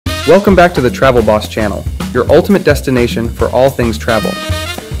Welcome back to the Travel Boss channel, your ultimate destination for all things travel.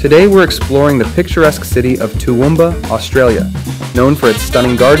 Today we're exploring the picturesque city of Toowoomba, Australia, known for its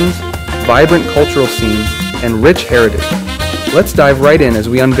stunning gardens, vibrant cultural scene, and rich heritage. Let's dive right in as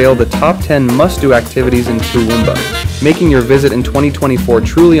we unveil the top 10 must-do activities in Toowoomba, making your visit in 2024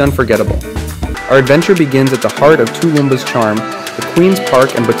 truly unforgettable. Our adventure begins at the heart of Toowoomba's charm, the Queen's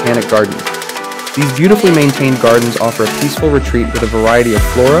Park and Botanic Gardens. These beautifully maintained gardens offer a peaceful retreat with a variety of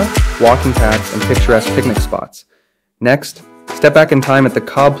flora, walking paths, and picturesque picnic spots. Next, step back in time at the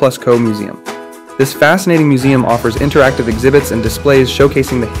Cobb + Co. Museum. This fascinating museum offers interactive exhibits and displays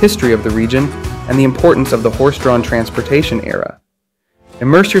showcasing the history of the region and the importance of the horse-drawn transportation era.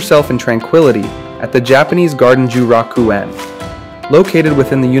 Immerse yourself in tranquility at the Japanese Garden Jurakuen, located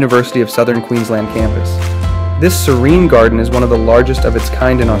within the University of Southern Queensland campus. This serene garden is one of the largest of its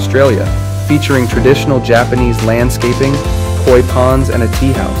kind in Australia, featuring traditional Japanese landscaping, koi ponds, and a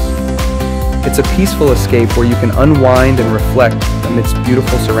tea house. It's a peaceful escape where you can unwind and reflect amidst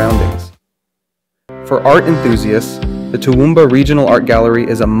beautiful surroundings. For art enthusiasts, the Toowoomba Regional Art Gallery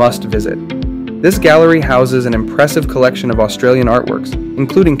is a must-visit. This gallery houses an impressive collection of Australian artworks,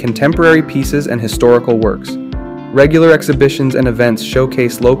 including contemporary pieces and historical works. Regular exhibitions and events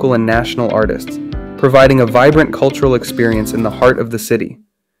showcase local and national artists, providing a vibrant cultural experience in the heart of the city.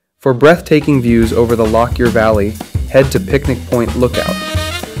 For breathtaking views over the Lockyer Valley, head to Picnic Point Lookout.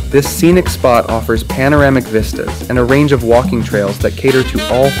 This scenic spot offers panoramic vistas and a range of walking trails that cater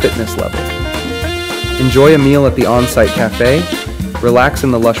to all fitness levels. Enjoy a meal at the on-site cafe, relax in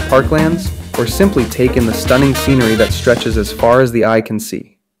the lush parklands, or simply take in the stunning scenery that stretches as far as the eye can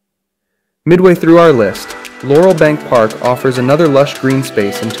see. Midway through our list, Laurel Bank Park offers another lush green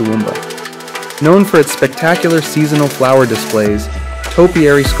space in Toowoomba. Known for its spectacular seasonal flower displays,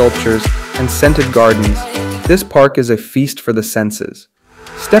 topiary sculptures, and scented gardens, this park is a feast for the senses.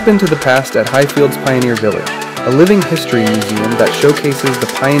 Step into the past at Highfields Pioneer Village, a living history museum that showcases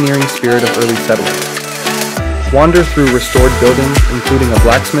the pioneering spirit of early settlers. Wander through restored buildings, including a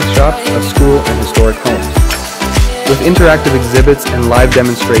blacksmith shop, a school, and historic homes. With interactive exhibits and live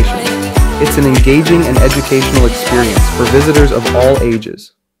demonstrations, it's an engaging and educational experience for visitors of all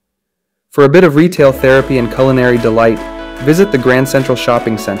ages. For a bit of retail therapy and culinary delight, visit the Grand Central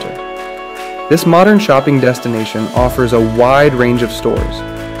Shopping Center. This modern shopping destination offers a wide range of stores,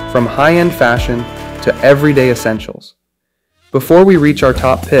 from high-end fashion to everyday essentials. Before we reach our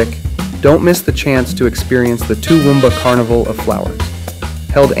top pick, don't miss the chance to experience the Toowoomba Carnival of Flowers.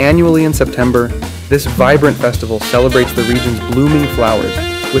 Held annually in September, this vibrant festival celebrates the region's blooming flowers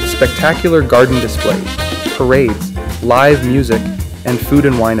with spectacular garden displays, parades, live music, and food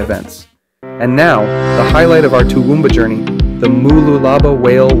and wine events. And now, the highlight of our Toowoomba journey, the Mooloolaba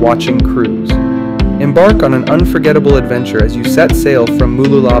Whale Watching Cruise. Embark on an unforgettable adventure as you set sail from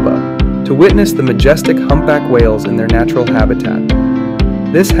Mooloolaba to witness the majestic humpback whales in their natural habitat.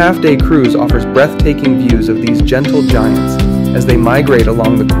 This half-day cruise offers breathtaking views of these gentle giants as they migrate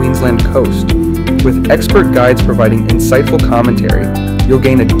along the Queensland coast. With expert guides providing insightful commentary, you'll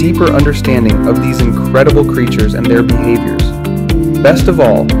gain a deeper understanding of these incredible creatures and their behaviors. Best of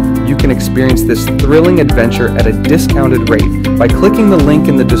all, you can experience this thrilling adventure at a discounted rate by clicking the link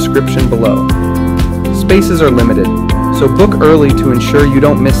in the description below. Spaces are limited, so book early to ensure you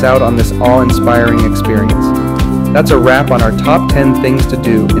don't miss out on this awe-inspiring experience. That's a wrap on our top 10 things to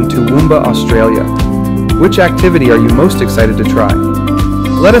do in Toowoomba, Australia. Which activity are you most excited to try?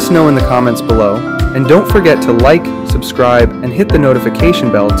 Let us know in the comments below, and don't forget to like, subscribe, and hit the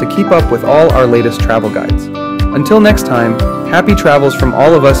notification bell to keep up with all our latest travel guides. Until next time, happy travels from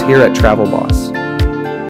all of us here at Travel Boss.